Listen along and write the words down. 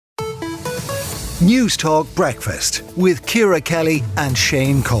Newstalk Breakfast with Ciara Kelly and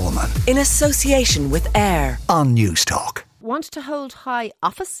Shane Coleman. In association with AIR On Newstalk. Want to hold high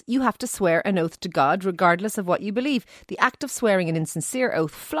office? You have to swear an oath to God, regardless of what you believe. The act of swearing an insincere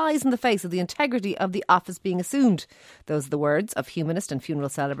oath flies in the face of the integrity of the office being assumed. Those are the words of humanist and funeral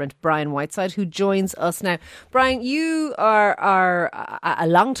celebrant Brian Whiteside, who joins us now. Brian, you are a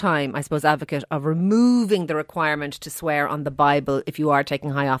long time, I suppose, advocate of removing the requirement to swear on the Bible if you are taking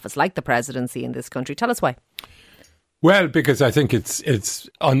high office, like the presidency in this country. Tell us why. Well, because I think it's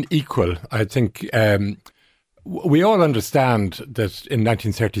unequal. I think we all understand that in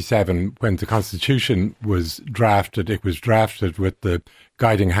 1937, when the Constitution was drafted, it was drafted with the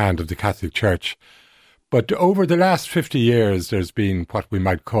guiding hand of the Catholic Church. But over the last 50 years, there's been what we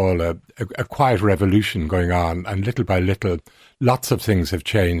might call a quiet revolution going on, and little by little, lots of things have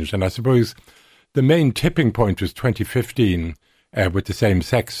changed. And I suppose the main tipping point was 2015 with the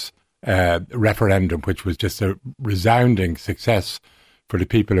same-sex referendum, which was just a resounding success for the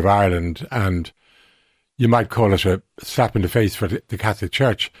people of Ireland, and you might call it a slap in the face for the Catholic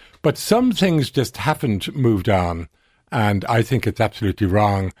Church. But some things just haven't moved on, and I think it's absolutely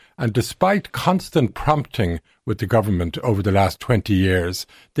wrong. And despite constant prompting with the government over the last 20 years,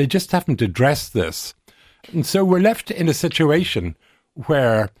 they just haven't addressed this. And so we're left in a situation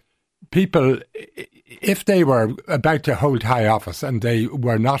where people, if they were about to hold high office and they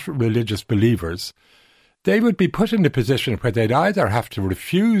were not religious believers, they would be put in a position where they'd either have to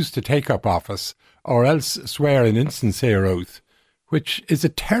refuse to take up office or else swear an insincere oath, which is a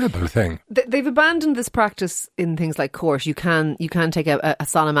terrible thing. They've abandoned this practice in things like court. You can take a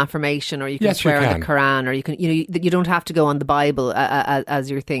solemn affirmation, or you can swear on the Quran, or you don't have to go on the Bible as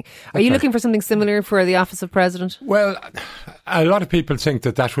your thing. Are you looking for something similar for the office of president? Well, a lot of people think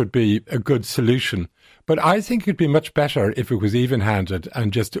that would be a good solution. But I think it'd be much better if it was even-handed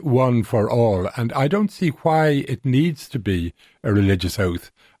and just one for all. And I don't see why it needs to be a religious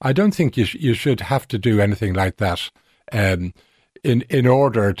oath. I don't think you should have to do anything like that in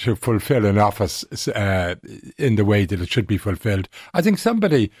order to fulfil an office in the way that it should be fulfilled. I think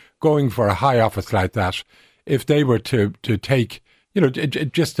somebody going for a high office like that, if they were to take,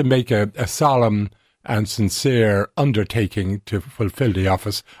 just to make a solemn and sincere undertaking to fulfil the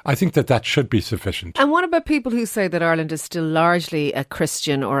office, I think that should be sufficient. And what about people who say that Ireland is still largely a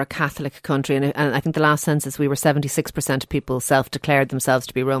Christian or a Catholic country? And I think the last census, we were 76% of people self-declared themselves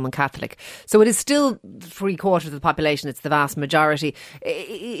to be Roman Catholic. So it is still 3/4 of the population. It's the vast majority.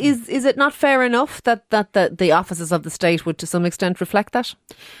 Is it not fair enough that the offices of the state would to some extent reflect that?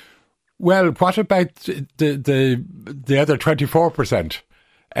 Well, what about the other 24%?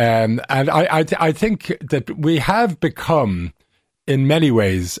 And I think that we have become, in many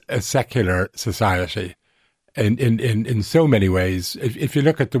ways, a secular society. In so many ways, if you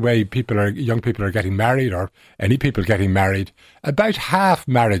look at the way young people are getting married, or any people getting married, about half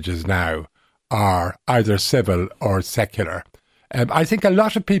marriages now are either civil or secular. I think a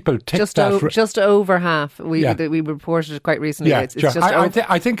lot of people tick just over half. We reported it quite recently. Yeah,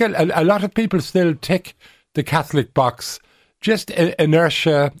 I think a lot of people still tick the Catholic box. Just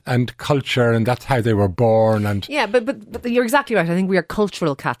inertia and culture, and that's how they were born. And yeah, but you're exactly right. I think we are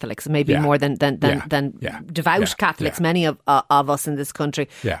cultural Catholics, maybe more than devout Catholics. Many of us in this country,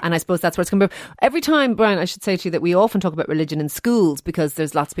 and I suppose that's where it's coming from. Every time, Brian, I should say to you that we often talk about religion in schools because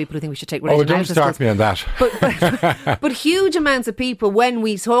there's lots of people who think we should take religion out of schools. Don't start me on that. But huge amounts of people, when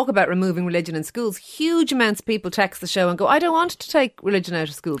we talk about removing religion in schools, huge amounts of people text the show and go, "I don't want to take religion out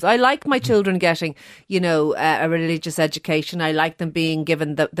of schools. I like my children getting, a religious education. I like them being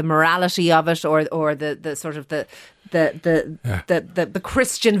given the morality of it, or the sort of the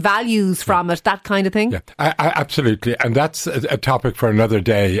Christian values from it, that kind of thing." Yeah, absolutely. And that's a topic for another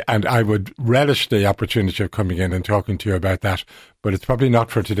day. And I would relish the opportunity of coming in and talking to you about that. But it's probably not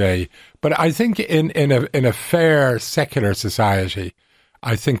for today. But I think in a fair secular society,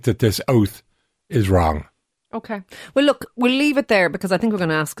 I think that this oath is wrong. Okay. Well, look, we'll leave it there because I think we're going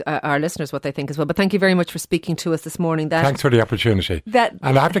to ask our listeners what they think as well. But thank you very much for speaking to us this morning. Thanks for the opportunity.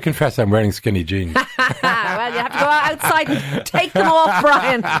 And I have to confess, I'm wearing skinny jeans. Well, you have to go outside and take them off,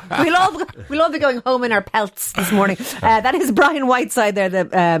 Brian. We'll all be going home in our pelts this morning. That is Brian Whiteside there,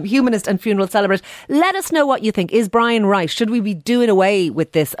 the humanist and funeral celebrant. Let us know what you think. Is Brian right? Should we be doing away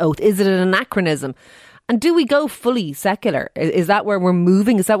with this oath? Is it an anachronism? And do we go fully secular? Is that where we're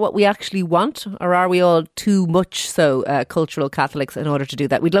moving? Is that what we actually want? Or are we all too much so cultural Catholics in order to do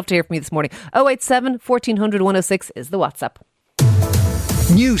that? We'd love to hear from you this morning. 087 1400 106 is the WhatsApp.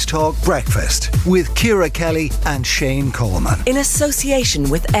 Newstalk Breakfast with Ciara Kelly and Shane Coleman. In association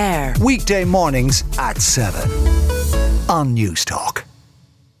with AIR. Weekday mornings at 7 on Newstalk.